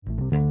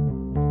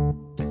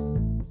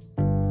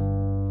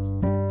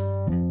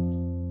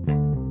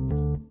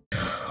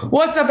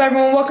What's up,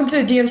 everyone? Welcome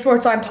to the DM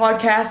Sportsline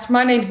podcast.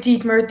 My name's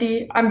Deep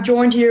Murthy. I'm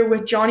joined here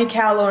with Johnny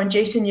Callow and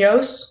Jason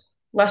Yost.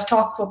 Let's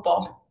talk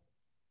football.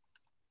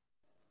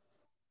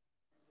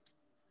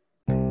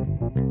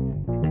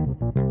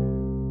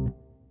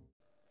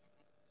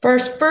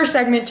 First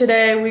segment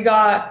today, we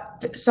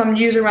got some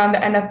news around the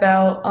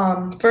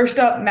NFL. First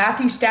up,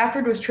 Matthew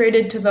Stafford was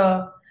traded to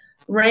the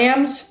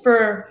Rams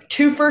for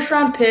 2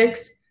 first-round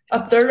picks,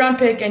 a third-round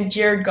pick, and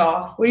Jared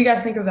Goff. What do you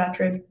guys think of that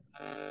trade?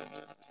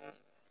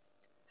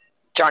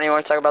 Johnny, you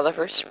want to talk about that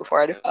first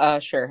before I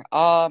do? Sure.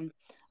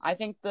 I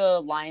think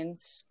the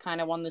Lions kind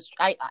of won this.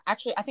 I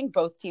think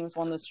both teams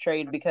won this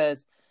trade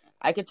because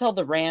I could tell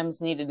the Rams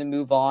needed to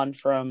move on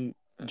from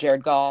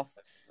Jared Goff,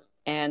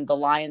 and the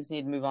Lions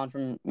needed to move on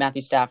from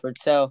Matthew Stafford.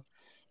 So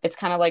it's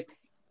kind of like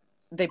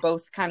they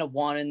both kind of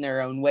won in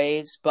their own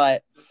ways.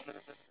 But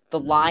the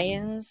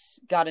Lions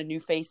got a new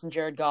face in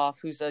Jared Goff,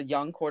 who's a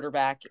young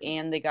quarterback,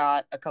 and they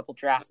got a couple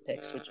draft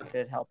picks, which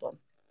could help them.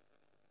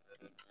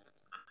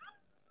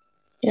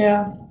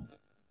 Yeah.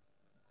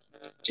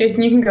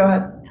 Jason, you can go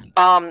ahead.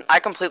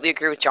 I completely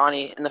agree with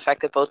Johnny in the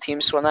fact that both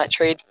teams won that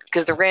trade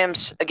because the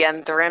Rams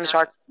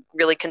aren't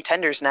really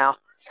contenders now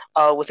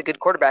with a good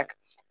quarterback,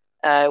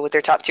 with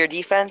their top-tier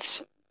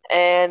defense,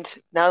 and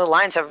now the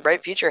Lions have a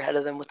bright future ahead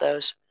of them with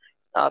those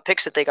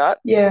picks that they got.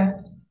 Yeah.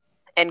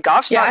 And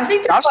Goff's not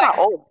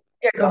old.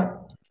 Yeah, go ahead.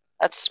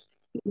 That's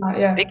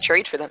a big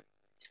trade for them.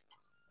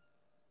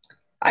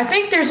 I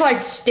think there's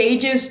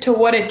stages to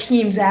what a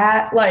team's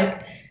at.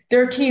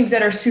 There are teams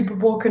that are Super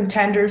Bowl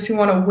contenders who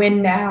want to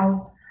win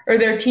now, or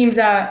there are teams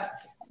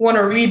that want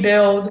to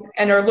rebuild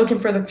and are looking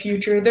for the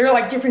future. There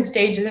are different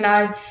stages, and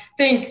I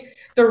think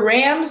the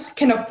Rams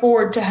can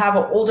afford to have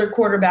an older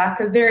quarterback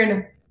because they're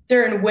in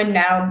win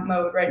now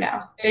mode right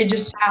now. They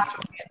just have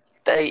to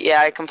win.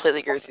 I completely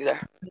agree with you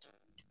there.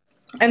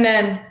 And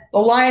then the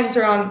Lions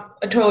are on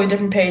a totally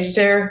different page.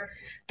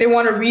 They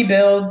want to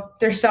rebuild.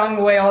 They're selling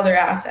away all their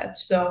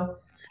assets. So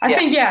I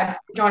think,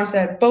 Johnny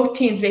said, both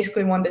teams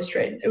basically won this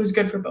trade. It was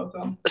good for both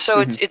of them.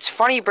 So it's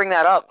funny you bring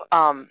that up.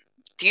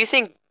 Do you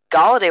think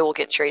Golladay will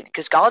get traded?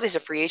 Because Galladay's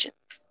a free agent.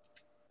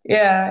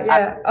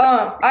 Yeah.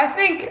 I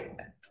think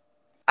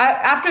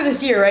after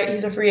this year, right,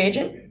 he's a free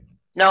agent?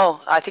 No,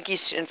 I think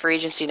he's in free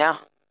agency now.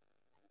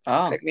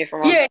 Oh. Correct me if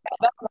I'm wrong.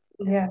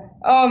 Yeah.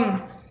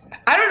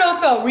 I don't know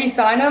if they'll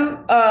re-sign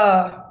him.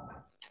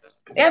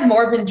 They have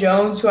Marvin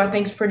Jones, who I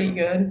think is pretty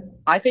good.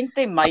 I think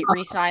they might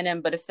re-sign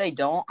him, but if they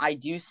don't, I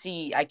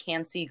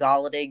can see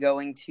Golladay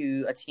going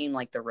to a team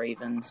like the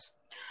Ravens.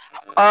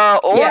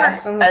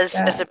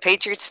 As a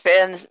Patriots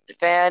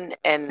fan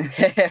and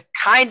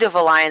kind of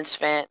a Lions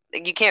fan,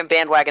 you can't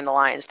bandwagon the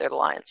Lions. They're the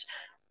Lions.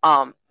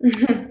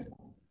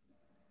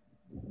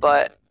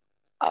 But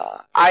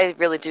I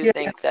really do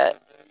think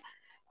that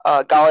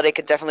Golladay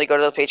could definitely go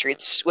to the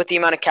Patriots with the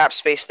amount of cap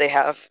space they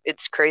have.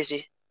 It's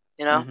crazy,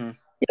 you know? Mm-hmm.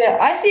 Yeah,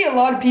 I see a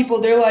lot of people,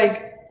 they're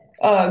like,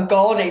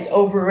 Galladay's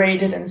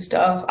overrated and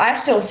stuff. I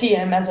still see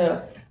him as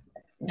a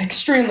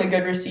extremely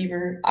good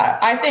receiver.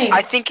 I think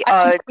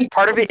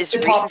part of it is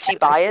recency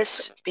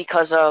bias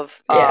because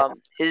of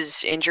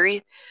his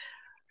injury.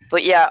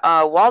 But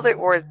while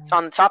we're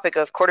on the topic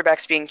of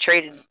quarterbacks being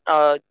traded,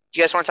 you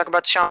guys want to talk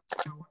about Deshaun?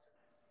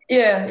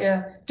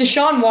 Yeah.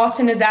 Deshaun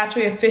Watson has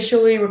actually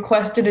officially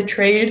requested a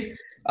trade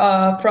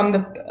from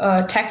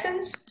the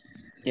Texans.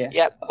 Yeah.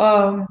 Yep.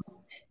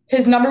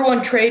 His number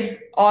one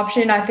trade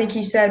option, I think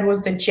he said,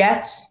 was the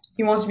Jets.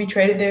 He wants to be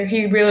traded there.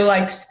 He really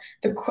likes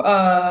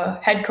the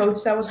head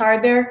coach that was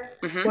hired there.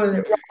 Mm-hmm. Was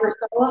it Robert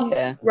Saleh?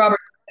 Yeah. Robert,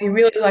 he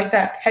really likes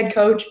that head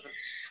coach.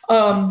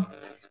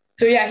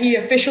 He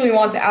officially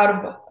wants out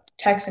of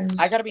Texans.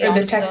 I gotta be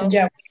honest, the Texans,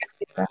 yeah.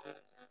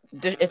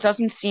 It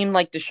doesn't seem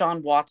like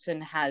Deshaun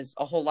Watson has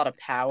a whole lot of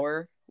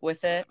power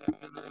with it.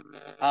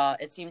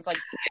 It seems like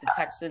the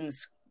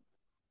Texans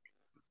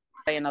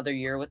play another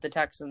year with the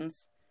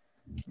Texans.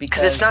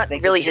 Because it's not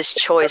really his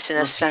choice in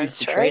a sense,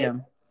 to right? trade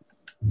him.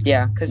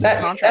 Yeah, because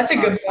that's a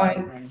good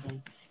point.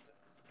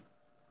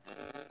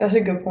 That's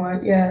a good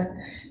point. Yeah,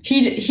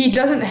 he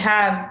doesn't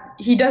have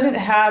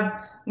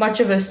much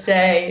of a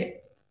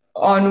say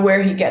on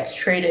where he gets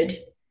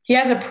traded. He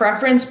has a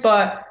preference,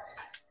 but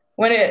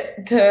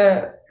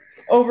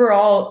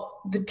overall,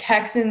 the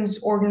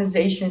Texans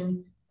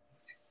organization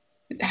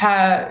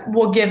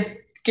will give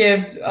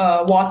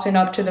Watson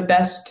up to the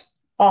best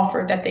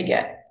offer that they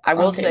get. I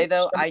will say,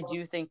 though, I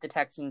do think the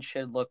Texans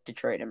should look to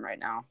trade him right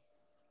now.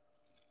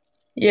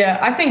 Yeah,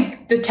 I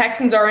think the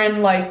Texans are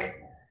in,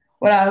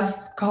 what I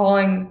was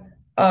calling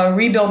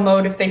rebuild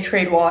mode if they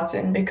trade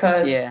Watson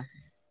because they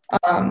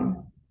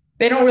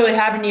don't really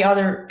have any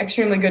other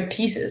extremely good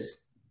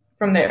pieces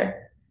from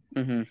there.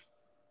 Mm-hmm.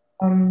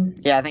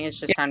 I think it's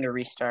just time to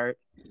restart.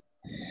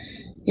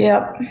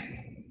 Yep.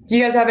 Do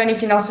you guys have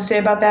anything else to say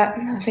about that?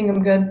 I think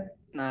I'm good.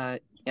 I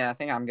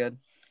think I'm good.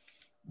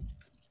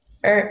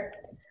 All right.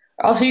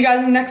 I'll see you guys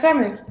in the next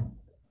segment.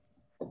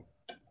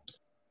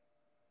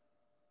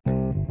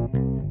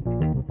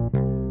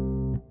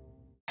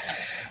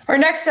 Our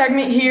next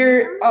segment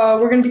here,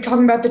 we're going to be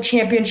talking about the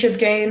championship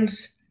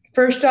games.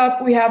 First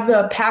up, we have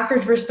the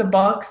Packers versus the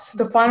Bucks.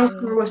 The final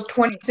score was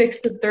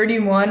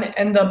 26-31,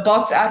 and the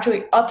Bucks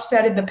actually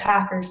upsetted the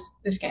Packers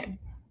this game.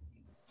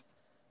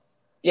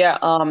 Yeah,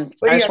 What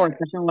do I you just got? want to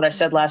touch on what I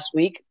said last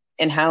week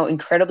and how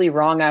incredibly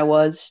wrong I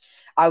was.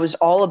 I was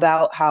all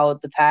about how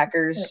the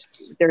Packers,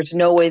 there's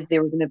no way they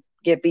were going to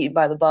get beaten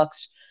by the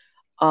Bucks.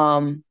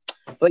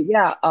 But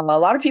yeah, a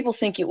lot of people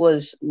think it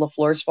was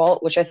LaFleur's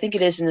fault, which I think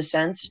it is in a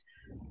sense.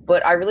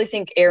 But I really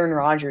think Aaron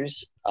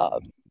Rodgers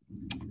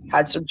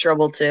had some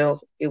trouble too.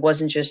 It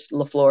wasn't just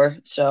LaFleur.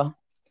 So,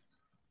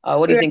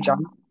 what do you think,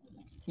 John?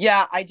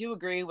 Yeah, I do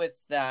agree with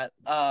that.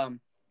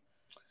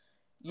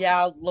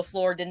 Yeah,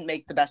 LaFleur didn't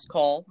make the best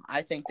call.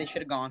 I think they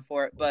should have gone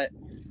for it, but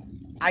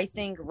I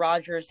think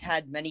Rodgers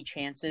had many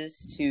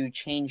chances to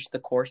change the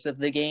course of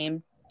the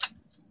game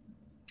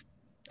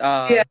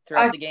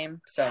throughout the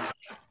game. So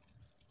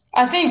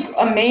I think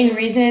a main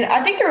reason,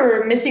 I think they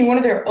were missing one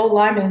of their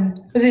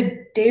O-linemen. Was it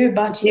David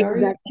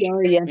Bakhtiari?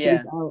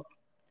 yeah,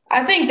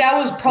 I think that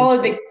was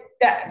probably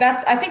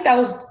I think that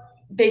was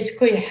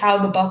basically how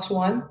the Bucks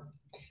won,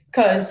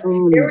 because they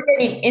were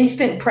getting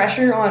instant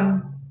pressure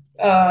on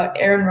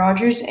Aaron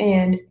Rodgers,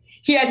 and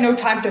he had no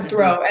time to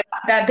throw, and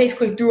that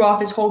basically threw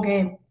off his whole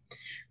game.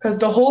 Because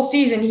the whole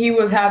season he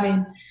was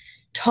having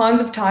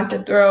tons of time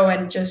to throw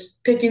and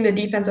just picking the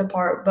defense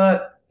apart.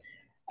 But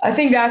I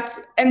think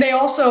and they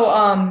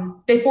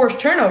also they forced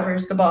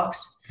turnovers, the Bucks,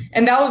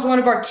 and that was one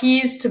of our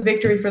keys to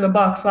victory for the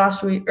Bucks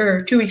last week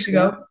or 2 weeks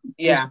ago.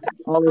 yeah.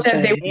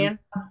 Said they And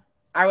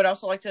I would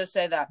also like to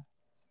say that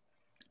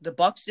the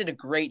Bucks did a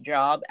great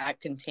job at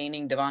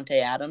containing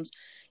Devontae Adams.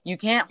 You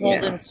can't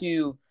hold him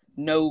to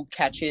no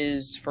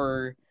catches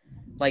for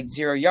like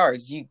 0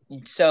 yards.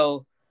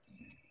 So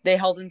they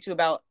held him to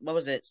about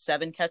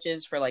 7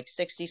 catches for like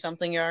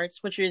 60-something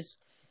yards, which is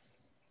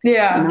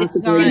it's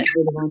not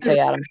Devontae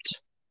Adams.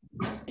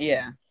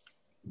 Yeah.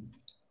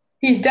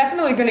 He's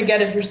definitely going to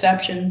get his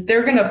receptions.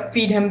 They're going to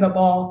feed him the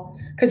ball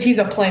because he's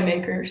a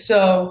playmaker.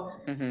 So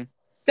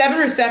 7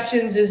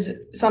 receptions is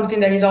something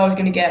that he's always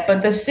going to get.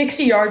 But the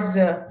 60 yards is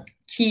a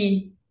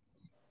key.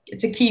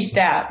 It's a key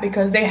stat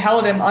because they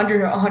held him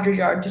under 100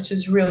 yards, which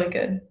is really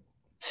good.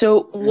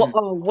 So,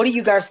 what do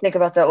you guys think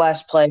about that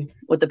last play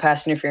with the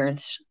pass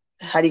interference?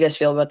 How do you guys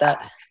feel about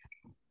that?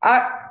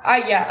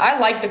 I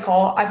like the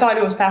call. I thought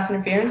it was pass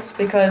interference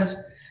because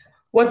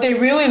what they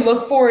really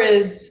look for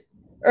is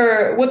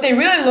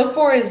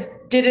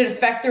did it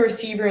affect the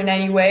receiver in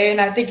any way?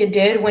 And I think it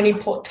did when he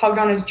tugged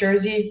on his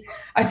jersey.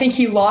 I think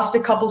he lost a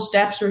couple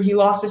steps, or he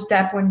lost a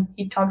step when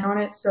he tugged on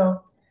it.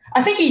 So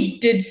I think he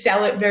did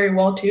sell it very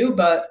well too,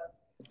 but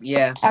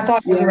yeah, I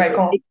thought it was the right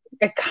call.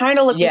 It kind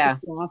of looked like a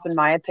flop in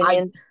my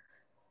opinion.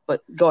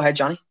 But go ahead,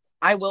 Johnny.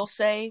 I will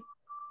say,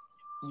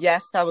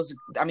 yes,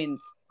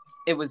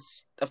 it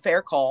was a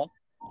fair call.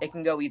 It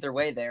can go either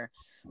way there.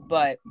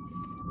 But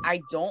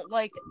I don't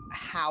like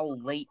how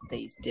late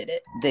they did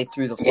it. They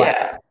threw the flag.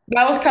 Yeah,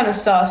 that was kind of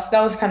sus.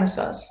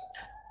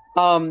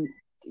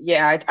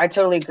 Yeah, I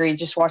totally agree.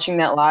 Just watching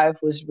that live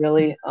was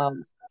really,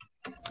 it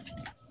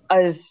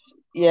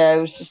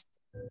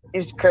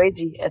was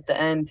crazy at the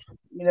end,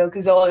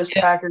 because all those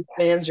Packers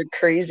fans are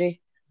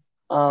crazy.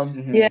 You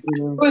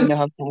know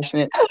how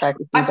passionate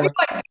Packers fans are. I feel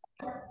like that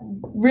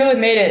really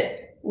made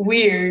it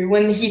weird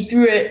when he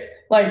threw it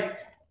like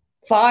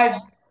 5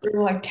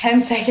 or like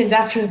 10 seconds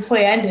after the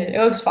play ended. It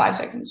was 5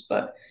 seconds,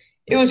 but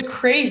it was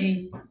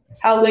crazy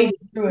how late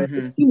he threw it.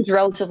 It seems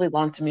relatively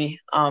long to me.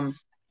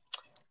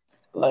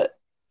 But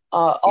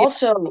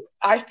also,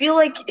 I feel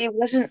like it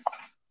wasn't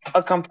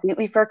a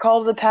completely fair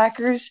call to the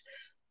Packers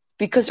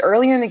because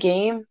earlier in the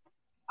game,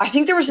 I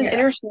think there was an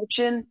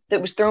interception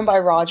that was thrown by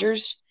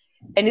Rodgers,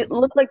 and it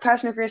looked like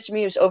pass interference to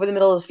me. It was over the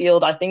middle of the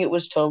field. I think it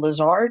was to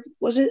Lazard,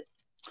 was it?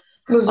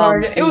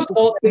 Lazard. It was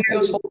holding.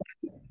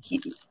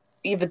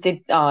 But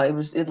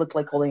it looked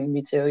like holding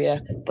me too,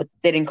 but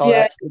they didn't call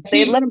that. So they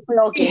had let him play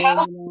all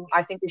game.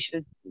 I think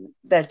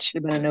that should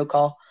have been a no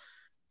call.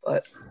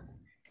 But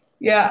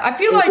I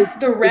feel like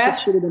the refs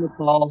should have been a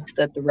call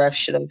that the refs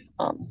should have.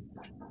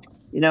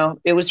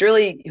 It was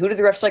really, who did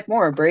the refs like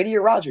more, Brady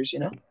or Rodgers?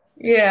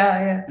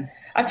 Yeah.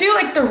 I feel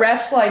like the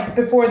refs, like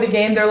before the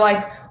game, they're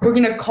like, we're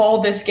gonna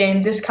call this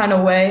game this kind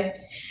of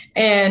way,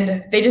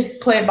 and they just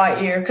play it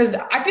by ear because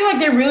I feel like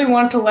they really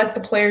wanted to let the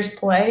players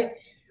play.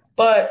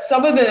 But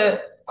some of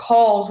the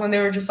calls when they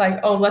were just like,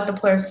 oh, let the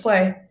players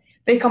play,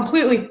 they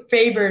completely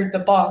favored the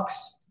Bucs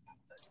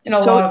in a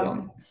lot of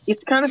them.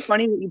 It's kind of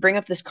funny that you bring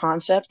up this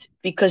concept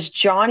because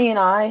Johnny and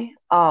I,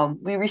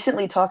 we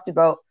recently talked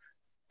about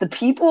the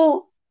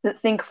people that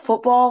think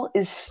football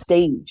is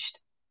staged.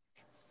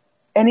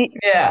 And it's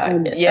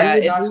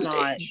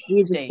not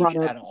staged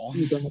at all.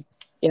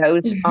 Yeah,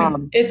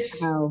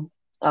 it's how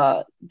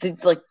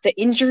the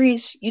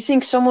injuries. You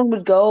think someone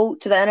would go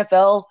to the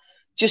NFL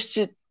just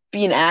to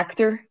be an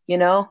actor, They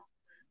wouldn't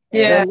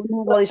have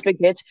all these big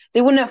hits.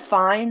 They wouldn't have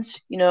fines,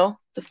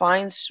 The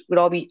fines would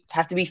all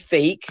have to be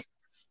fake.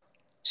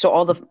 So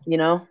all the,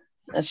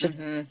 that's just.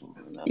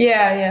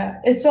 Yeah.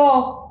 It's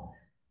all.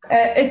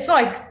 It's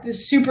like the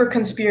super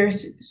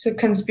conspiracy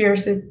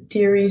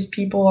theories.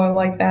 People are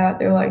like that.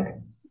 They're like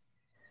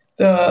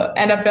the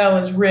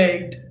NFL is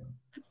rigged.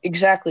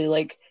 Exactly.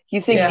 Like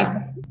you Yeah.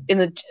 think in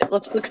the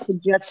let's look at the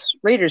Jets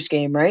Raiders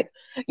game, right?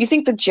 You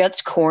think the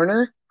Jets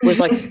corner was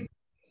like,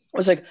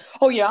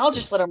 oh yeah, I'll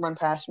just let him run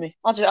past me.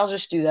 I'll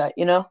just do that,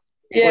 Where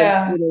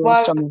Yeah. they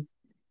lost Well, on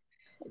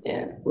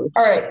yeah. All the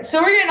right.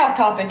 So we're getting off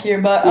topic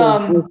here, but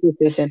yeah, let's do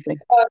the same thing.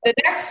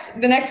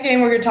 the next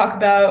game we're going to talk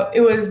about,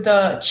 it was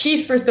the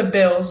Chiefs versus the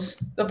Bills.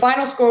 The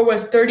final score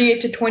was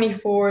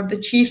 38-24. The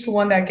Chiefs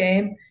won that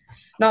game.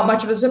 Not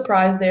much of a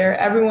surprise there.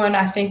 Everyone,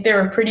 I think they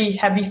were pretty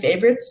heavy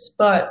favorites,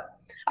 but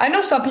I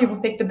know some people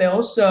picked the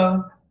Bills,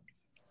 so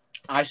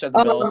I said the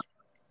um, Bills.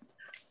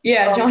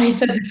 yeah, Um, Johnny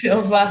said the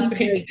Bills last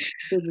week.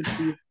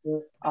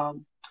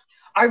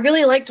 I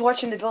really liked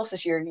watching the Bills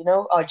this year.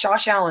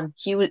 Josh Allen.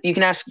 You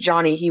can ask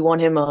Johnny. He won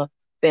him a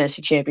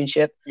fantasy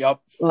championship. Yep.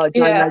 Johnny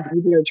and I Yeah.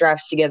 did our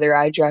drafts together.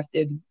 I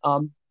drafted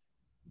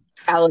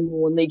Allen in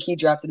one league. He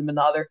drafted him in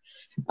the other.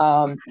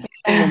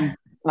 And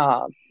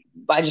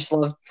I just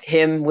love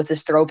him with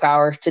his throw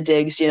power to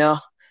Diggs. And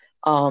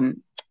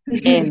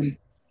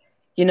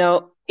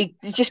it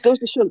just goes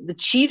to show the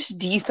Chiefs'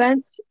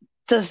 defense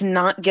does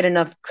not get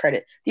enough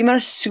credit. The amount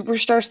of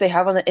superstars they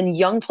have and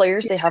young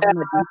players they have on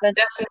the defense.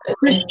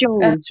 Chris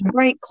Jones,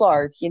 Frank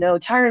Clark,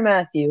 Tyrann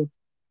Mathieu,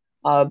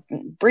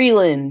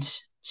 Breland,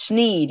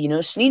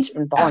 Sneed. Sneed's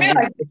been balling feel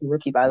like as a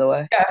rookie, by the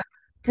way.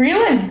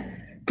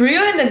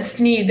 Breland and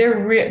Sneed,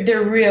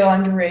 they're real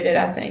underrated,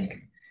 I think.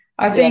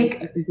 I think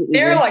I completely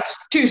they're agree. like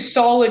two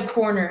solid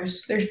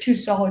corners. There's two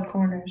solid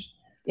corners.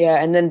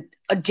 Yeah, and then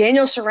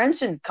Daniel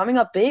Sorensen coming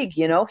up big.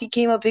 He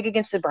came up big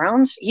against the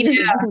Browns. He's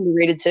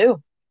underrated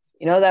too.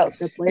 That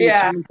play that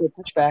Yeah, turned into a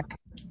touchback.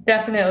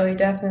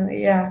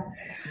 definitely, yeah.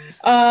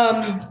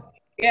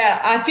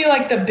 Yeah, I feel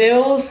like the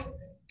Bills,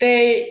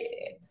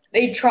 they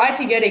tried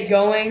to get it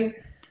going.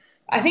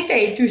 I think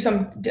they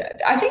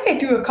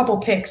threw a couple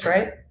picks,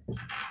 right?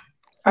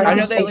 I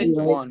know think they at so, least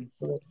right? won.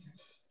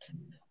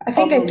 I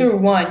think they threw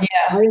one, I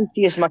yeah. didn't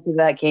see as much of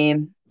that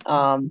game,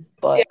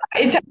 but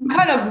I'm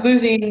kind of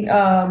losing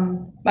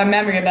my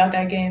memory about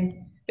that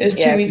game. It was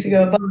 2 weeks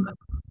ago, but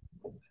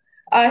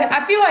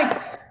I feel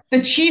like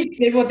the Chiefs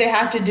did what they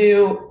had to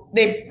do.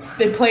 They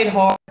played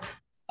hard.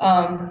 Me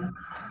and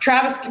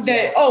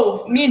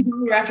Johnny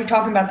were actually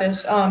talking about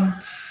this.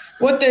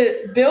 What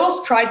the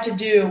Bills tried to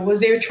do was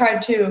they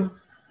tried to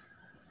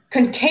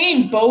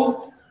contain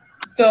both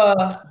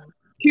the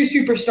two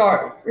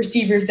superstar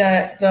receivers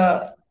that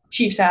the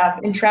Chiefs have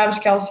in Travis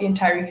Kelce and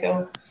Tyreek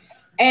Hill.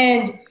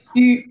 And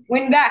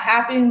when that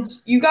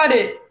happens, you got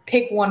to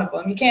pick one of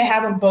them. You can't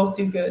have them both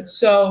do good.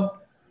 So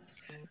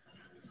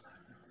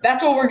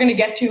that's what we're going to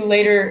get to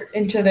later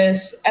into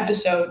this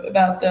episode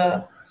about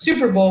the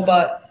Super Bowl.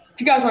 But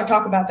if you guys want to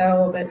talk about that a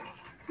little bit.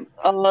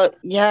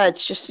 yeah, it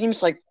just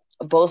seems like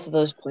both of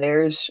those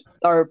players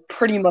are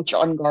pretty much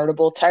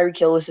unguardable. Tyreek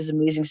Hill is his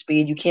amazing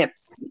speed. You can't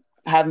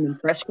have him in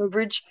press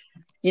coverage.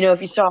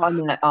 If you saw on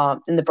that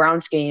in the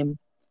Browns game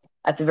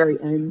at the very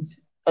end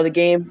of the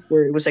game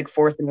where it was like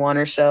 4th and 1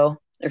 or so,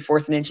 or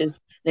 4th and inches,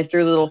 they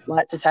threw the little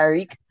flat to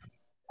Tyreek.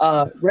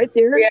 Right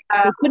there, Yeah.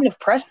 they couldn't have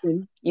pressed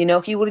him. He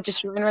would have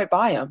just run right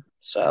by him.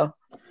 So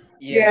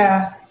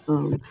Yeah.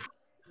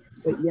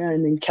 but yeah,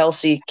 and then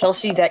Kelce,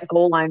 that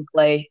goal line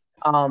play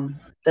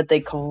that they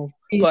call,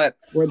 But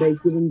where they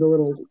give him the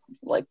little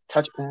like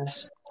touch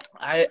pass.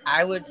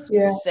 I would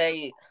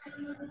say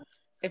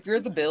if you're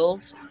the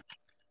Bills,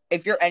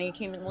 if you're any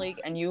team in the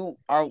league and you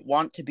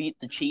want to beat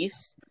the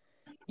Chiefs,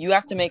 you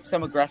have to make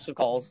some aggressive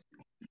calls.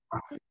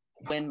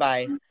 Win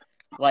by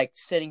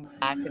sitting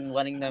back and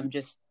letting them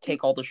just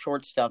take all the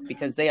short stuff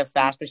because they have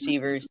fast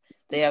receivers.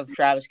 They have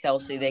Travis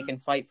Kelce. They can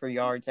fight for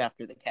yards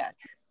after the catch.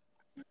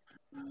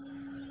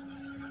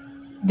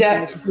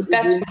 That's a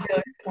really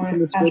good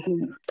point. It's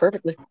working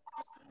perfectly.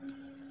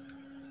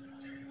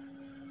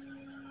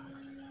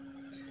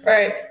 All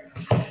right.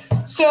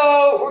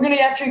 So we're going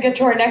to have to get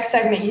to our next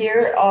segment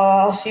here.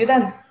 I'll see you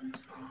then.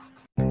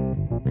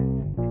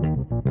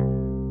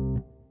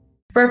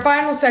 For our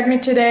final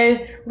segment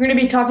today, we're going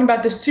to be talking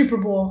about the Super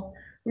Bowl.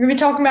 We're going to be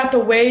talking about the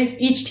ways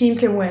each team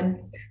can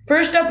win.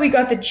 First up, we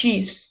got the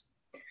Chiefs.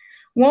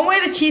 One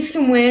way the Chiefs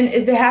can win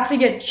is they have to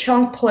get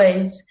chunk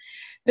plays.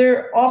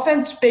 Their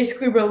offense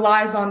basically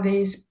relies on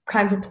these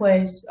kinds of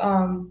plays,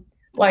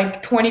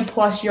 like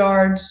 20-plus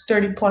yards,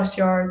 30-plus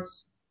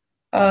yards.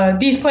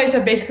 These plays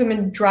have basically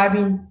been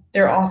driving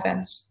their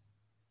offense.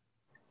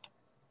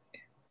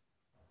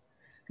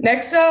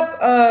 Next up,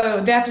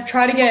 they have to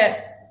try to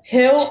get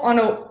Hill on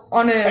a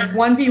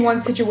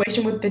 1v1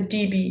 situation with the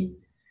DB.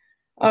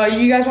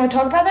 You guys want to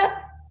talk about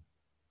that?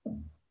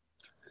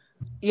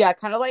 Yeah,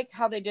 kind of like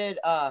how they did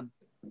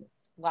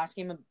last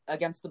game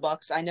against the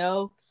Bucs. I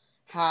know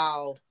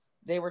how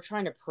they were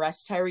trying to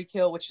press Tyreek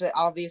Hill, which they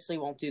obviously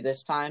won't do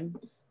this time,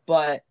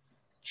 but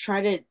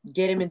try to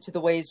get him into the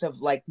ways of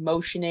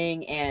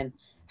motioning and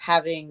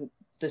having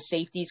the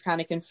safeties kind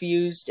of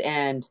confused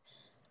and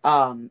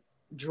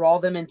draw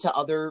them into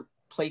other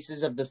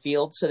places of the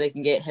field so they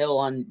can get Hill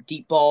on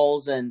deep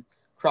balls and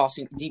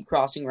deep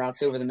crossing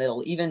routes over the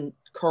middle, even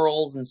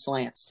curls and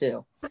slants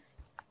too.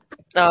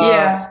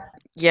 Yeah.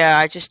 Yeah,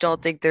 I just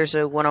don't think there's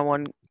a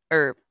one-on-one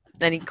or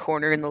any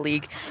corner in the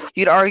league.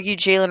 You'd argue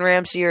Jalen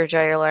Ramsey or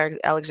Jair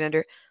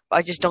Alexander, but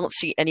I just don't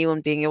see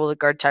anyone being able to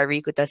guard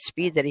Tyreek with that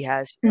speed that he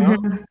has. You know?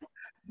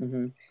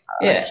 Mm-hmm.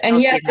 Yeah, and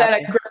he has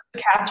that aggressive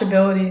catch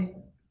ability.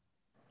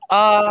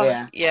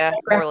 Yeah,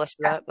 more or less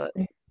that, but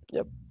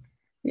yep.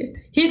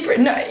 He's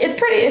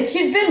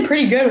been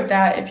pretty good with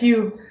that. If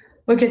you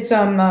look at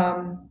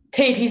some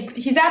tape,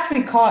 he's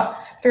actually caught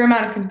a fair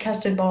amount of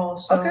contested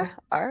balls. So. Okay,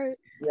 all right.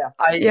 Yeah,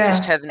 I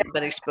just haven't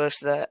been exposed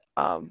to that.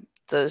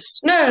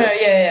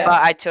 Yeah.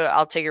 But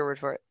I'll take your word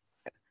for it.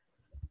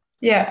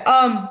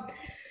 Yeah.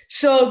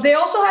 So they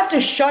also have to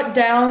shut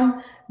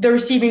down the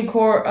receiving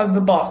core of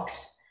the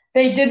Bucs.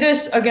 They did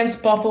this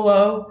against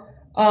Buffalo.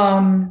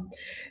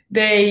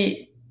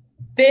 They've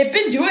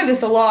been doing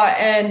this a lot,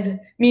 and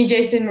me and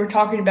Jason were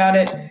talking about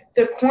it.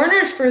 The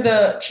corners for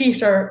the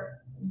Chiefs are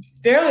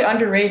fairly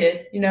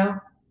underrated, you know?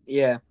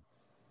 Yeah.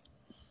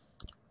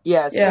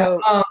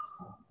 So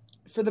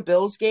for the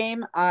Bills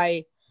game,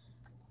 I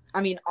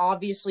mean,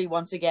 obviously,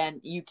 once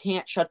again, you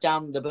can't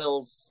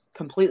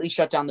completely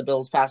shut down the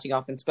Bills passing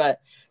offense,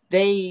 but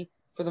they,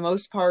 for the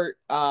most part,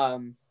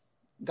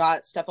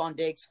 got Stephon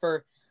Diggs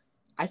for,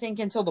 I think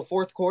until the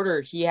fourth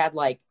quarter, he had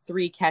like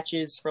 3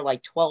 catches for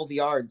like 12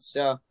 yards.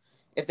 So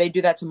if they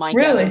do that to Mike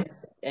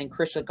Evans and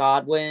Chris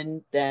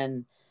Godwin,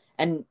 then,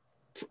 and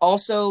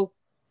also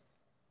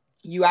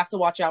you have to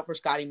watch out for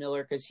Scotty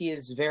Miller because he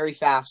is very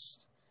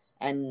fast.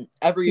 And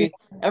every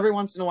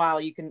once in a while,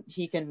 he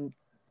can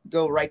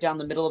go right down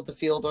the middle of the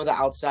field or the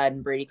outside,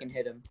 and Brady can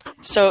hit him.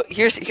 So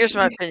here's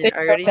my opinion.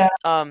 Are you ready?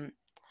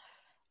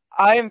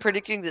 I am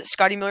predicting that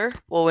Scotty Miller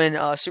will win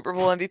Super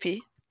Bowl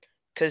MVP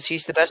because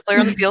he's the best player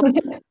on the field.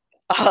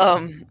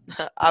 I'm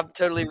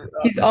totally.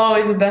 He's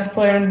always the best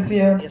player on the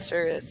field. Yes,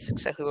 sir. That's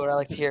exactly what I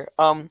like to hear.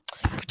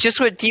 Just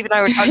what Steve and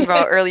I were talking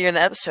about earlier in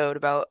the episode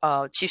about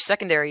Chiefs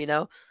secondary. You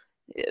know,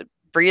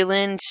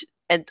 Breeland.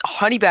 And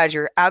Honey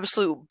Badger,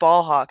 absolute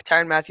ball hawk,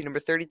 Tyrann Mathieu, number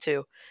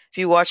 32. If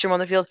you watch him on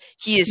the field,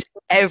 he is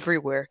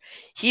everywhere.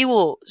 He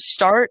will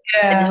start,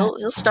 and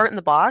he'll start in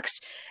the box,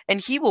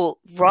 and he will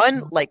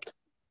run like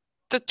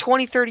the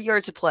 20, 30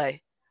 yards of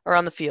play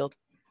around the field.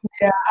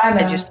 Yeah, I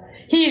know.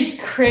 He's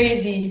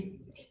crazy.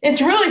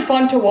 It's really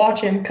fun to watch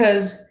him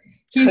because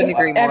he's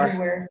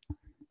everywhere.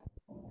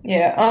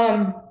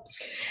 Yeah.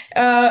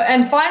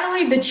 And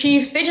finally, the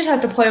Chiefs, they just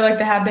have to play like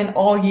they have been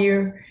all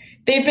year.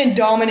 They've been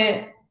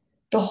dominant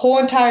the whole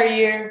entire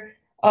year.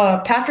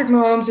 Patrick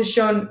Mahomes has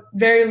shown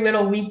very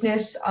little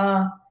weakness.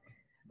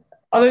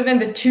 Other than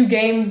the 2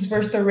 games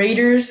versus the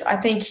Raiders, I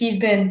think he's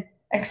been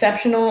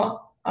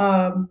exceptional.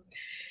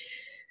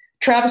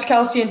 Travis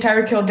Kelce and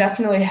Tyreek Hill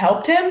definitely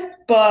helped him,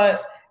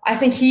 but I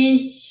think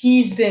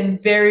he's been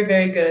very,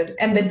 very good,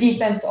 and the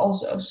defense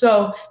also.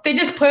 So they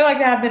just play like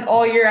they have been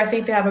all year. I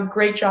think they have a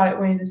great shot at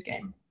winning this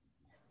game.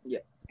 Yeah.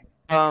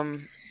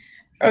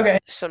 Okay.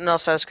 Something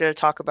else I was going to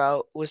talk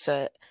about was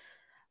that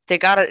they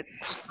got to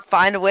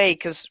find a way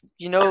because,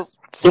 you know,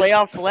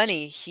 playoff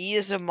Lenny, he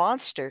is a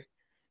monster.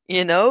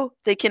 You know,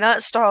 they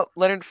cannot stop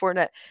Leonard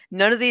Fournette.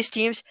 None of these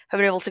teams have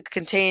been able to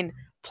contain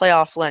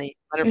playoff Lenny,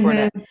 Leonard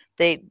Fournette.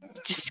 They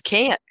just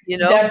can't, you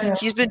know. Definitely.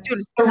 He's been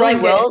doing really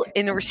well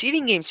in the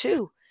receiving game,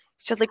 too.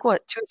 He said, 2 or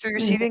 3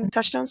 receiving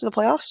touchdowns in the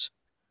playoffs?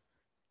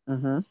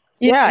 Mm-hmm.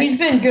 Yeah, he's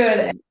been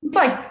good.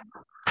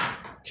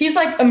 He's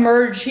like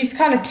emerged. He's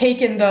kind of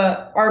taken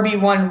the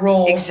RB1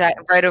 role.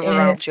 Exactly, right over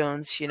Ronald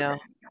Jones, you know.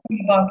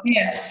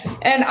 Yeah,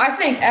 and I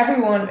think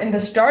everyone in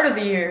the start of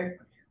the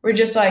year were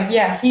just like,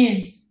 yeah,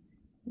 he's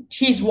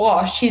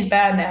washed. He's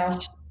bad now.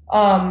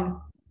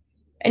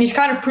 And he's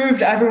kind of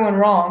proved everyone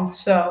wrong.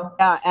 So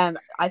yeah, and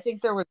I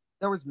think there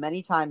was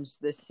many times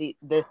this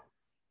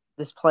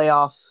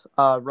playoff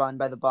run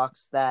by the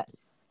Bucs that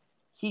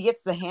he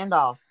gets the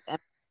handoff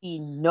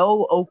and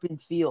no open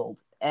field,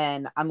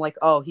 and I'm like,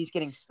 oh, he's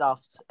getting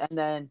stuffed, and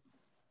then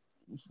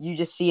you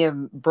just see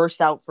him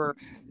burst out for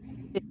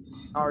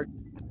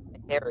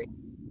Harry.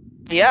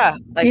 Yeah,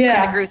 I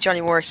couldn't agree with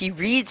Johnny more. He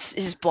reads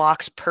his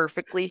blocks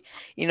perfectly.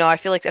 You know, I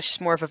feel like that's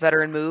just more of a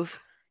veteran move.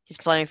 He's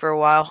playing for a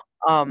while.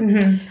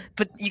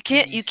 But you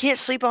can't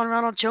sleep on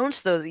Ronald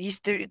Jones though.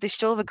 They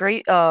still have a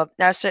great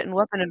asset and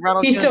weapon in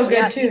Ronald Jones. He's still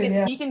good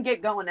too. He can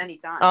get going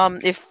anytime.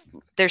 If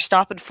they're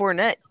stopping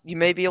Fournette, you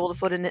may be able to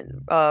put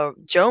in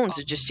Jones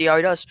and just see how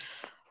he does.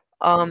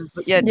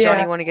 But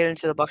Johnny, want to get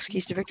into the Bucs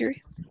keys to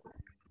victory?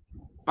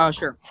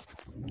 Sure.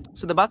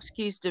 So the Bucs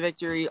keys to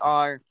victory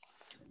are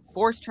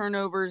force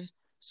turnovers,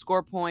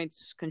 score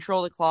points,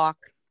 control the clock,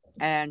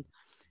 and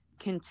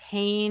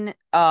contain.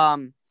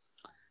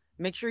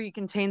 Make sure you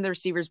contain the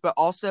receivers, but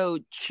also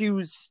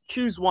choose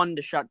one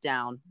to shut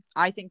down.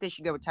 I think they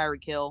should go with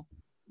Tyreek Hill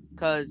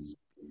because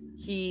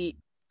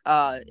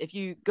if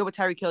you go with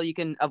Tyreek Hill, you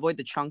can avoid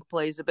the chunk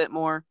plays a bit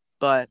more.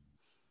 But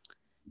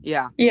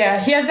yeah, he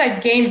has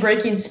that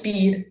game-breaking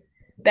speed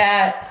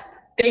that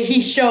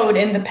he showed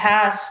in the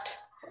past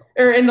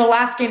or in the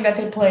last game that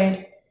they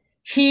played.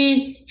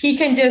 He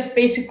can just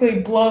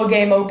basically blow a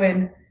game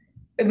open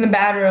in the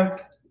matter of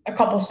a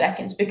couple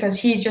seconds because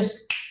he's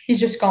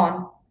just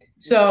gone.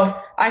 So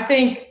I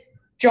think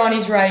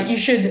Johnny's right. You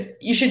should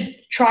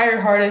try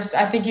your hardest.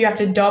 I think you have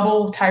to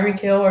double Tyreek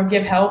Hill or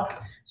give help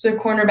to the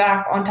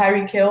cornerback on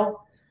Tyreek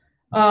Hill,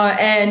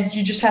 and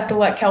you just have to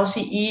let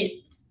Kelsey eat.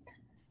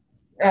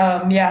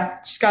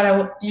 Just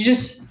gotta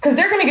because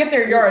they're gonna get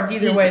their yards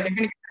either way. They're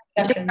gonna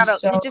get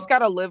receptions. You just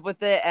gotta live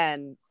with it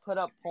and put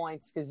up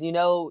points because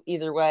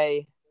either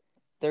way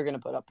they're gonna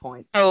put up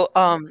points. So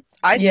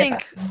I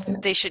think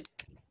they should.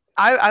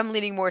 I'm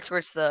leaning more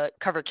towards the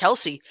cover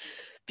Kelsey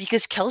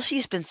because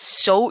Kelsey's been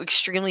so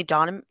extremely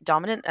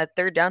dominant at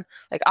third down.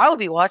 Like I will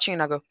be watching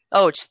and I'll go,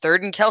 oh, it's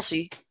third and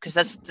Kelsey because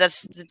that's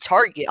the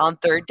target on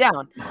third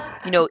down.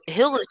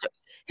 Hill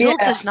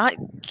does not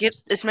get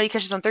as many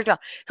catches on third down.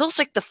 Hill's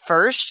like the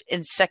first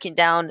and second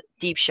down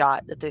deep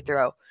shot that they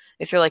throw.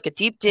 They throw like a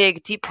deep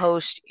dig, deep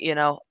post,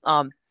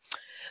 But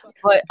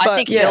I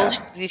think Hill,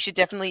 they should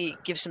definitely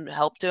give some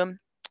help to him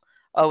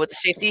with the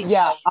safety.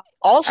 Yeah.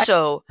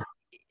 Also,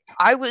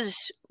 I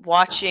was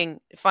watching.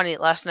 Funny,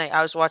 last night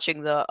I was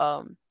watching the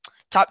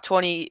top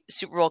 20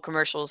 Super Bowl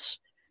commercials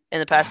in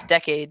the past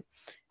decade,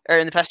 or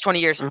in the past 20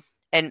 years.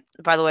 And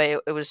by the way,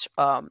 it was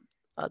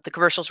the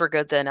commercials were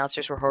good. The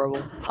announcers were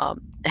horrible.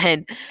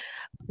 I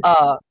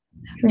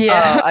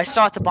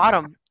saw at the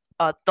bottom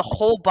the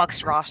whole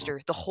Bucs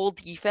roster, the whole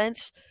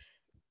defense.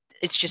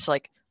 It's just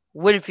like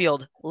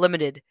Winfield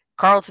limited,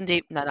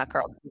 JPP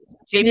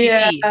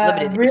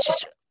limited. It's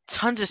just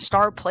tons of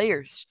star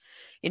players.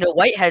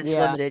 Whitehead's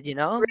limited.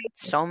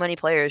 So many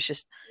players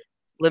just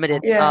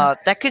limited.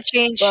 That could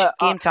change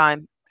game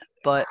time,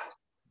 but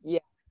yeah.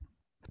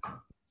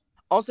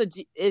 Also,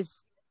 do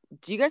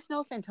you guys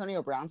know if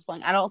Antonio Brown's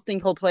playing? I don't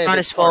think he'll play. Brown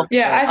is full.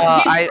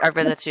 Yeah, I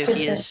read that too.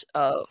 He is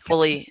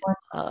fully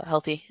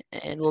healthy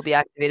and will be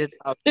activated.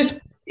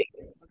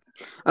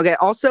 Okay.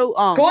 Also,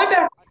 going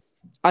back.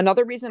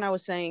 Another reason I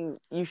was saying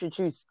you should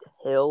choose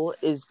Hill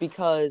is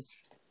because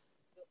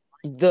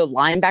the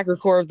linebacker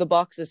core of the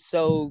Bucs is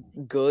so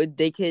good.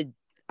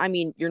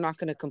 You're not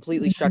going to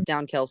completely shut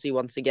down Kelsey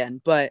once again,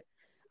 but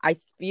I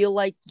feel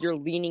like you're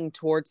leaning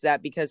towards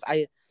that because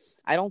I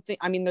don't think,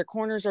 their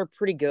corners are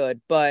pretty good,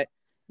 but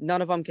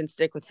none of them can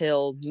stick with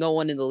Hill. No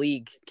one in the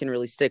league can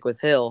really stick with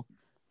Hill.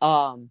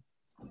 But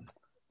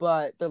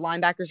the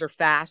linebackers are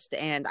fast,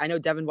 and I know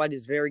Devin White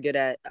is very good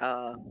at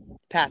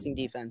passing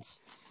defense.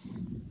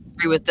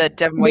 Agree with that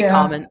Devin White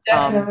comment.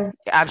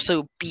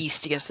 Absolute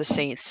beast against the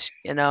Saints.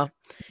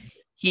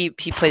 He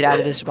played out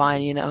of his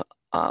mind.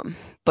 But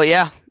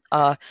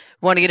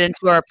want to get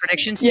into our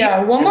predictions?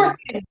 Yeah, one more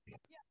thing.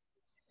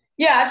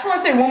 Yeah, I just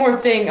want to say one more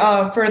thing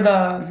for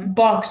the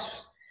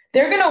Bucs.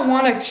 They're gonna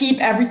want to keep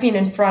everything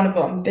in front of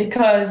them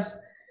because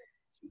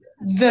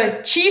the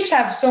Chiefs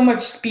have so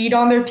much speed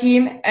on their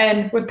team,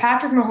 and with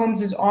Patrick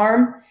Mahomes'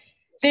 arm,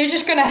 they're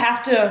just gonna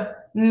have to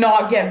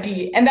not get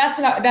beat, and that's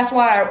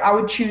why I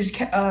would choose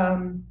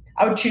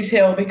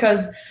Hill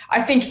because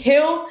I think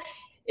Hill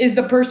is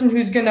the person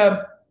who's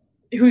gonna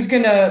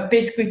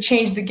basically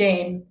change the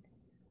game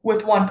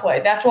with one play.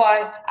 That's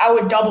why I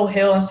would double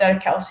Hill instead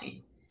of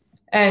Kelsey,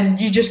 and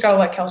you just gotta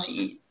let Kelsey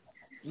eat.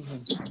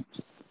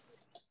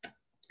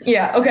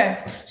 Yeah.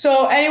 Okay.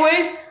 So,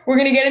 anyways, we're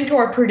gonna get into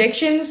our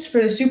predictions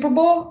for the Super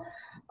Bowl.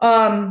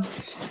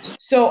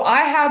 So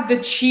I have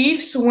the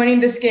Chiefs winning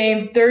this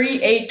game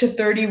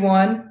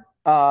 38-31.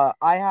 I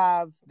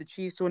have the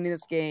Chiefs winning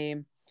this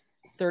game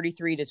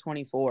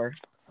 33-24.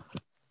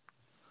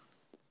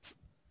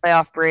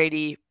 Playoff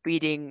Brady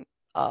beating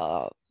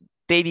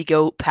baby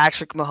goat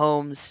Patrick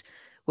Mahomes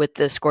with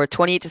the score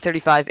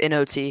 28-35 in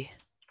OT.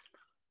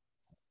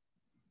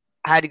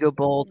 I had to go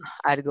bold.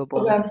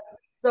 Okay.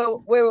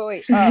 So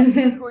wait.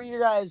 Who are your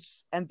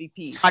guys'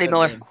 MVPs? Scotty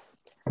Miller.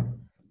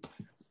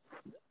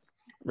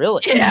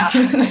 Really? Yeah.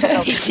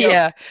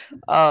 Yeah.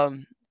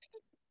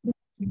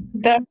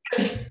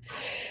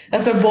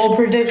 That's a bold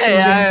prediction.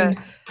 Yeah,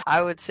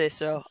 I would say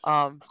so.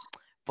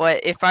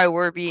 But if I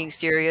were being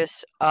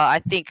serious, I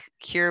think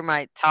here are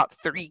my top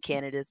 3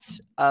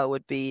 candidates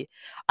would be.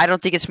 I don't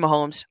think it's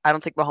Mahomes. I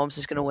don't think Mahomes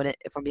is going to win it.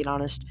 If I'm being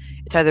honest,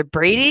 it's either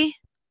Brady,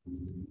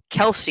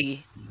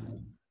 Kelsey,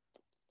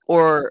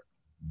 or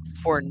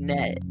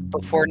Fournette.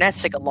 But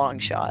Fournette's like a long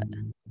shot.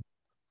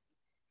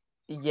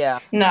 Yeah.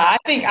 No, I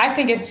think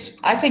it's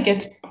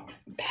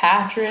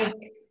Patrick.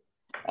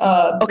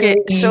 Okay,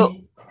 Brady. so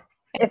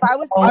if I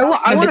was,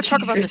 I want to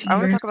talk about this. I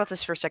want to talk about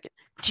this for a second.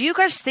 Do you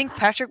guys think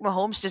Patrick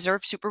Mahomes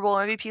deserved Super Bowl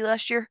MVP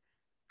last year?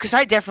 Because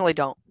I definitely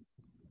don't.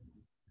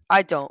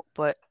 I don't,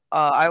 but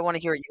I want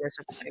to hear what you guys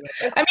have to say about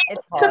that. I mean,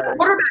 it's a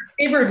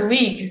quarterback-favored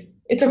league.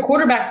 It's a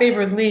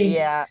quarterback-favored league.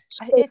 Yeah,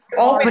 it's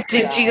hard. But do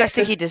you guys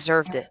think he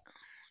deserved it?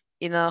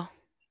 I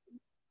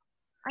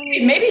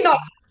mean, maybe not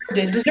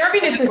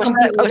deserving it.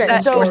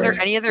 Was there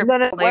any other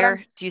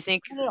player do you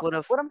think would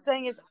have? What I'm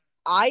saying is,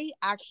 I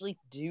actually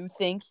do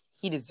think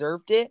he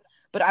deserved it,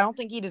 but I don't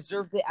think he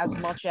deserved it as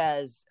much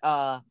as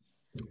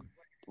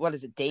what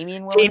is it,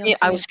 Damian Williams?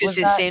 I was going to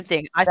say the same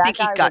thing. I think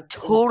he got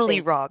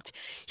totally robbed.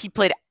 He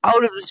played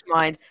out of his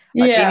mind.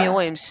 Damian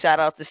Williams sat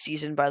out the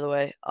season, by the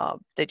way.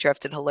 They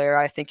drafted Hilaire.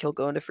 I think he'll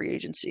go into free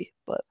agency,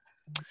 but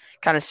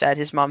kind of sad.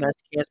 His mom has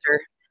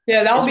cancer.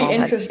 Yeah, that'll be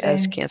interesting.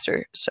 Has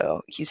cancer,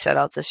 so he sat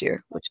out this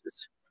year, which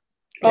is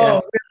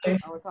really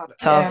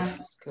tough.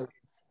 Yeah.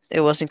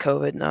 It wasn't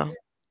COVID, no,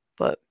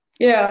 but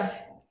yeah.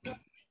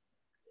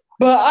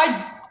 But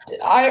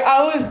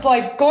I was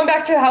like going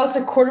back to how it's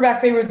a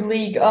quarterback favored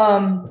league.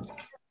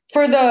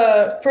 For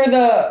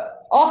the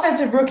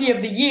offensive rookie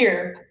of the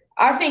year,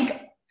 I think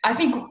at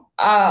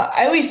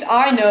least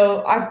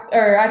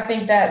I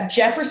think that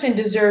Jefferson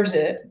deserves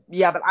it.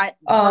 Yeah, but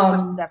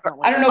Herbert's definitely.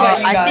 I don't know about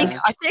you guys.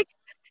 I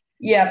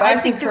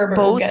think they're Herbert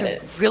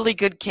both really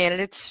good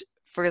candidates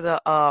for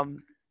the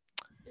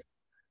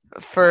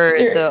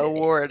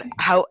award.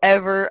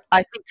 However, I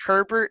think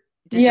Herbert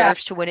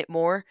deserves to win it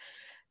more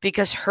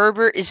because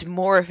Herbert is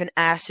more of an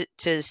asset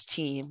to his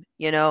team.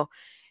 You know,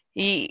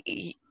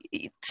 he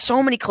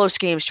so many close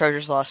games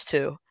Chargers lost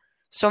to.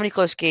 So many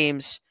close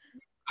games.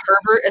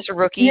 Herbert as a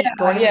rookie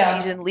going into the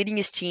season, leading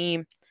his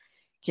team,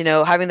 you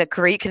know, having that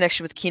great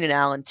connection with Keenan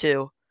Allen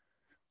too.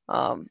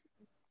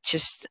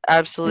 Just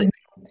absolutely.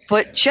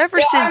 But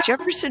Jefferson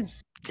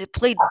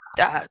played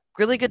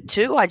really good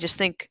too. I just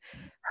think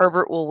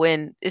Herbert will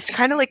win. It's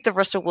kind of like the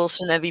Russell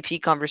Wilson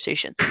MVP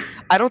conversation.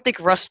 I don't think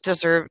Russ.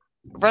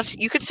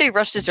 You could say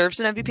Russ deserves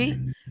an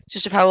MVP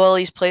just of how well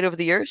he's played over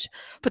the years.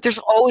 But there's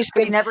always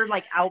been never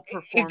like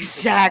outperformed.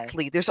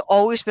 Exactly. There's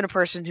always been a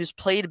person who's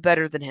played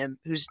better than him,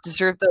 who's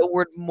deserved the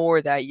award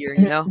more that year.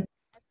 You know.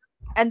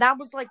 And that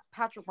was like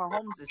Patrick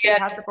Mahomes this year.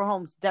 Patrick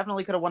Mahomes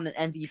definitely could have won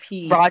an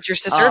MVP.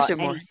 Rodgers deserves it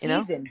more, you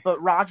know.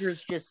 But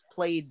Rodgers just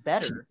played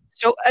better.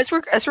 So as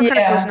we're kind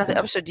of closing out the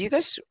episode, do you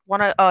guys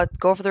want to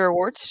go over the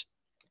awards?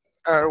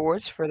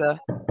 Awards for the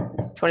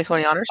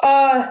 2020 honors?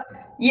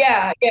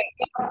 Yeah.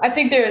 I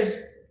think there's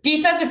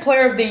defensive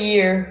player of the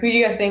year. Who do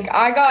you guys think?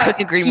 I got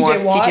couldn't agree more.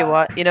 TJ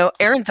Watt. You know,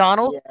 Aaron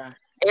Donald. Yeah.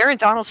 Aaron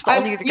Donald's the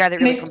only guy that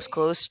really comes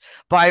close,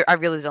 but I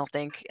really don't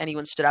think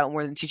anyone stood out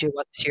more than TJ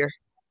Watt this year.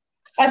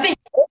 I think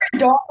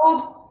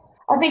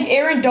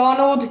Aaron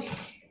Donald,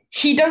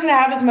 he doesn't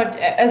have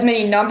as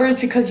many numbers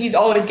because he's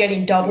always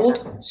getting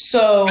doubled.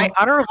 So my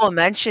honorable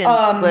mention,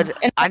 but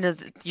I know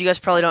you guys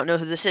probably don't know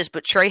who this is,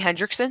 but Trey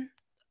Hendrickson,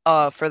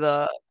 for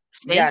the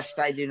Saints. Yes,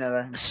 I do know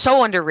that.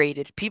 So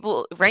underrated.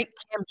 People rank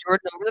Cam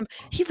Jordan over them.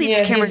 He leads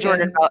Cameron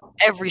Jordan about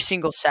every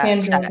single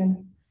stat.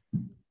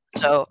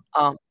 So,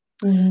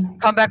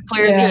 comeback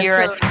player of the year.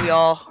 I think we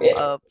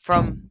all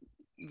from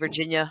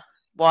Virginia.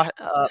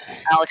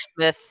 Alex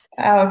Smith.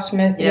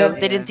 You know,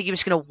 they didn't think he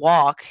was going to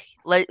walk.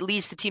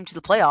 Leads the team to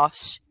the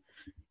playoffs.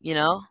 You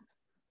know,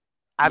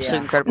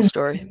 absolutely incredible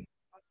story.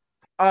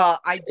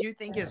 I do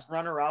think his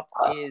runner-up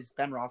is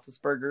Ben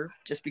Roethlisberger,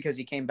 just because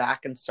he came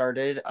back and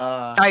started.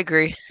 I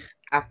agree.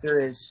 After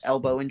his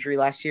elbow injury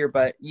last year,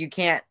 but you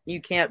can't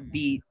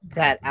beat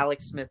that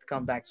Alex Smith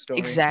comeback story.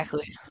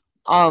 Exactly.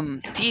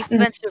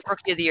 Defensive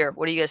rookie of the year.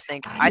 What do you guys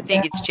think? I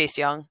think it's Chase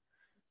Young.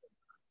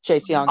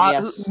 Chase Young,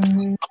 yes.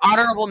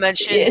 Honorable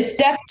mention. It's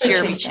definitely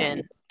Jeremy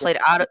Chin playing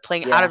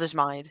out of his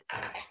mind.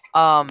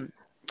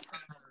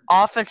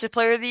 Offensive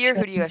player of the year.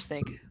 Who do you guys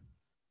think?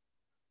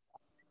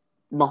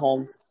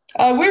 Mahomes.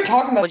 We were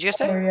talking about. What'd you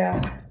say?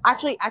 Yeah.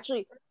 Actually,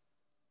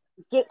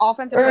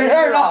 offensive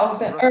player.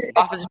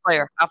 Offensive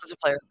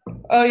player.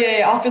 Oh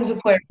yeah, offensive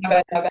player.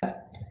 My bad.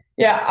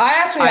 Yeah, I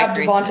actually have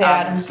Davante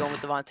Adams. Going with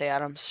Davante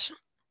Adams.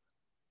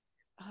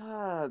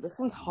 This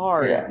one's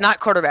hard. Yeah. Not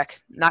quarterback,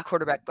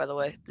 by the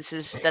way.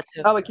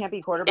 It can't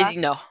be quarterback?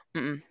 No.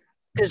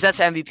 Because that's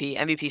MVP.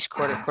 MVP's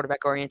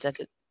quarterback oriented.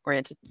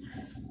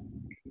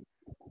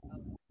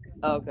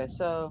 Okay,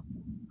 so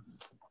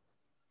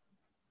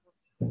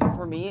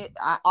for me,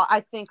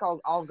 I think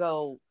I'll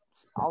go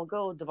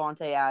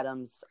Davante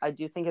Adams. I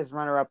do think his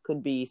runner-up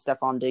could be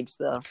Stephon Diggs,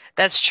 though.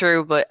 That's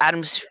true, but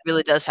Adams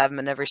really does have him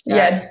in every stat.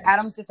 Yeah,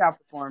 Adams just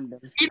outperformed him.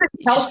 Even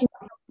Kelsey.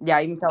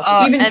 Even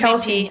Kelsey. Even MVP,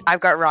 Kelsey. I've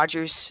got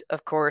Rodgers,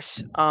 of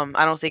course.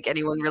 I don't think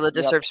anyone really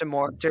deserves him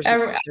more.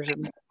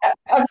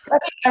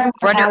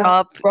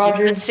 Runner-up, you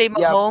could say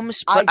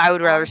Mahomes, but I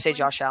would rather say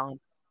Josh Allen.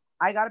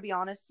 I got to be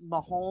honest,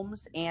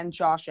 Mahomes and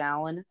Josh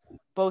Allen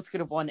both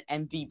could have won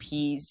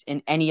MVPs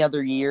in any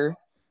other year,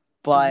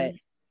 but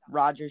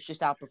Rodgers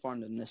just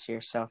outperformed him this year,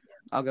 so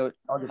I'll give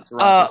it to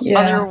Rodgers.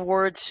 Other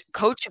awards,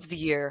 Coach of the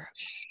Year.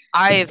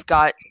 I have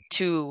got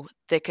two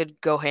that could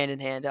go hand in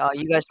hand.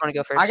 You guys want to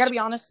go first? I got to be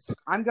honest.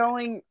 I'm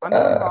going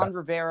Ron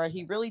Rivera.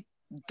 He really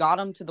got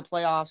him to the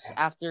playoffs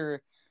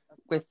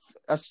with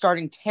a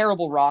starting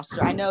terrible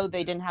roster. I know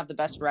they didn't have the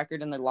best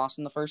record and they lost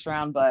in the first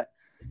round, but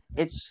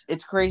it's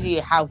crazy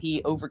how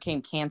he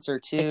overcame cancer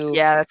too.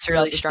 Yeah, that's a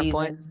really strong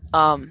point.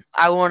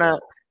 I want to.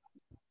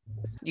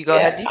 You go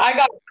ahead. I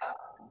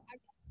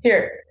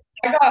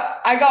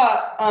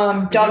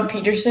got Doug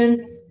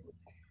Peterson.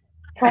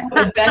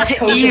 Probably the best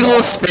coach.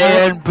 Eagles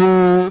fan,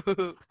 boo.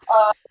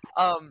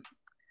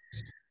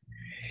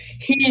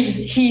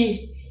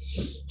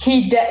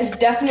 he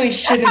definitely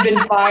should have been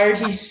fired.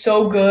 He's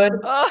so good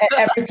at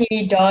everything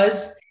he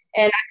does,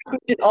 and we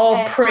should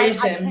all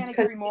praise him I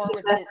because can't agree more he's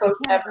with the best coach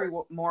ever.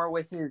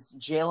 with his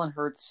Jalen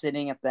Hurts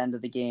sitting at the end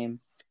of the game.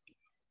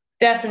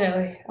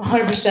 Definitely,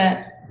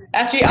 100%.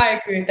 Actually, I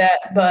agree with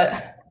that,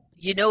 but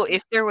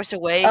if there was a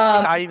way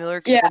Scotty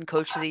Miller could win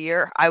Coach of the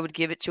Year, I would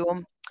give it to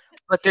him.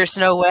 But there's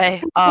no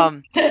way.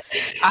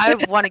 I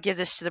want to give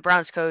this to the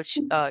Browns coach,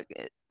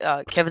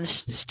 Kevin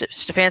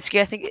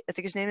Stefanski. I think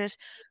his name is,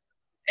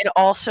 and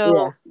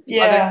also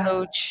other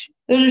coach.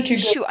 Those are two.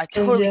 Shoot, I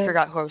totally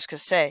forgot who I was gonna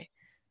say.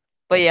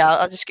 But yeah,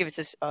 I'll just give it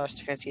to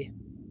Stefanski.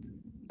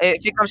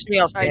 If it comes to me,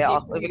 I'll say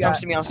it. If it comes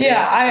to me, I'll say it.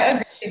 Yeah, I agree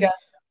with you guys.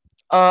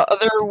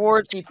 Other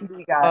awards, I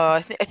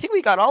think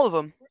we got all of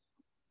them.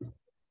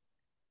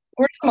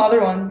 Where's some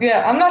other ones?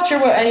 Yeah, I'm not sure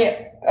what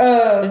any.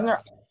 Isn't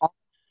there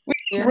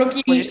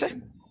rookie? What did you say?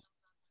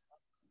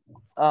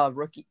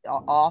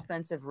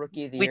 Offensive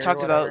rookie of the year. We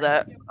talked about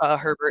that.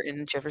 Herbert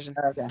and Jefferson.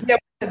 Okay.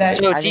 Yeah,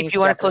 so, Deep, you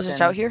want to close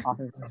this out here?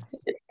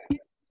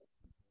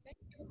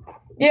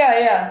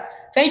 Yeah.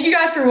 Thank you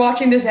guys for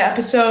watching this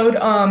episode.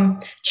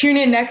 Tune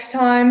in next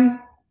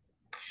time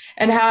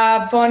and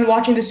have fun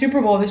watching the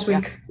Super Bowl this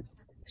week.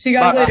 See you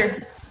guys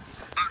later.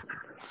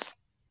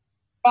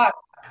 Bye.